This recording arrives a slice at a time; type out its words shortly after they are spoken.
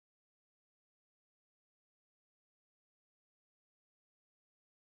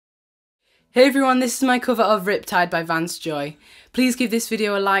Hey everyone, this is my cover of Riptide by Vance. Please give this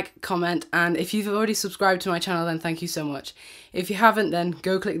video a like, comment, and if you've already subscribed to my channel then thank you so much. If you haven't then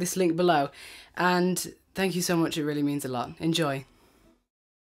go click this link below, and thank you so much, it really means a lot. Enjoy.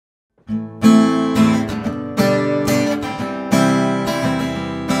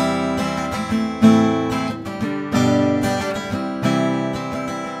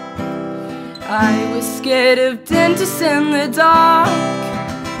 I was scared of dentists in the dark.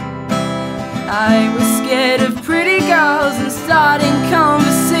 I was scared of pretty girls and starting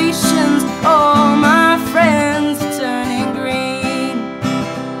conversations. All my friends are turning green.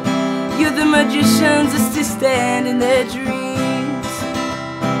 You're the magicians that still stand in their dreams.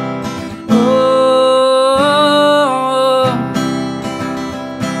 Oh,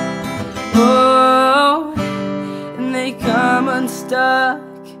 and they come unstuck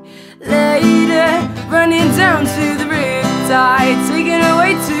later, running down to the Riptide, taken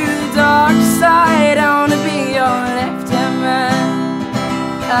away to the dark side. I wanna be your left-hand man.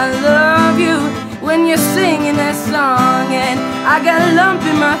 I love you when you're singing that song, and I got a lump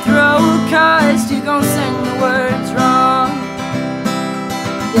in my throat 'cause you gon' sing the words wrong.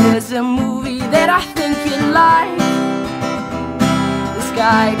 There's a movie that I think you'd like. This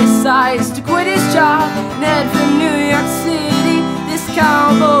guy decides to quit his job and head for New York City. This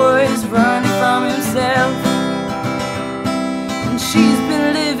cowboy is running from himself, and she's been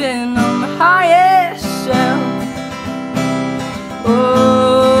living on the highest shelf.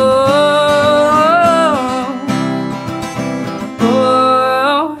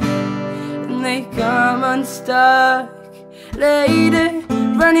 Oh, and they come unstuck later,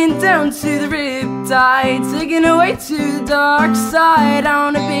 running down to the Riptide, taken away to the dark side. I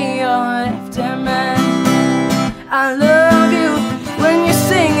wanna be your left-hand man. I love you when you're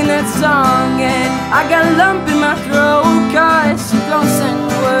singing that song, and I got a lump in my throat 'cause you gon' sing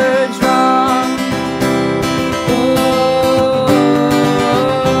the words wrong.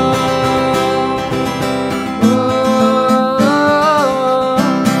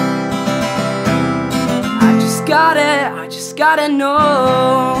 I just gotta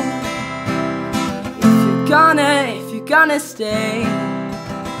know if you're gonna stay.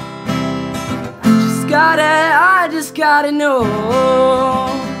 I just gotta know,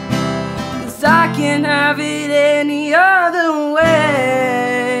 'cause I can't have it any other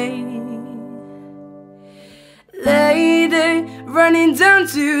way. Lady, running down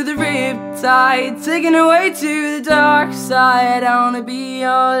to the Riptide, taken away to the dark side. I wanna be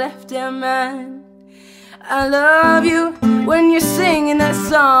your left-hand man. I love you when you're singing that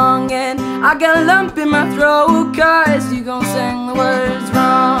song, and I got a lump in my throat 'cause you gon' sing the words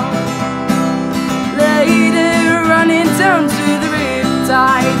wrong. Lady, running down to the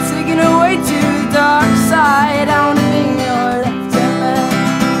Riptide, taken away to the dark side. I wanna be your left-hand man.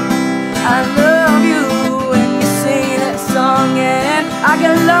 I love you when you're singing that song, and I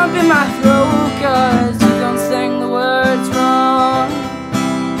got a lump in my throat 'cause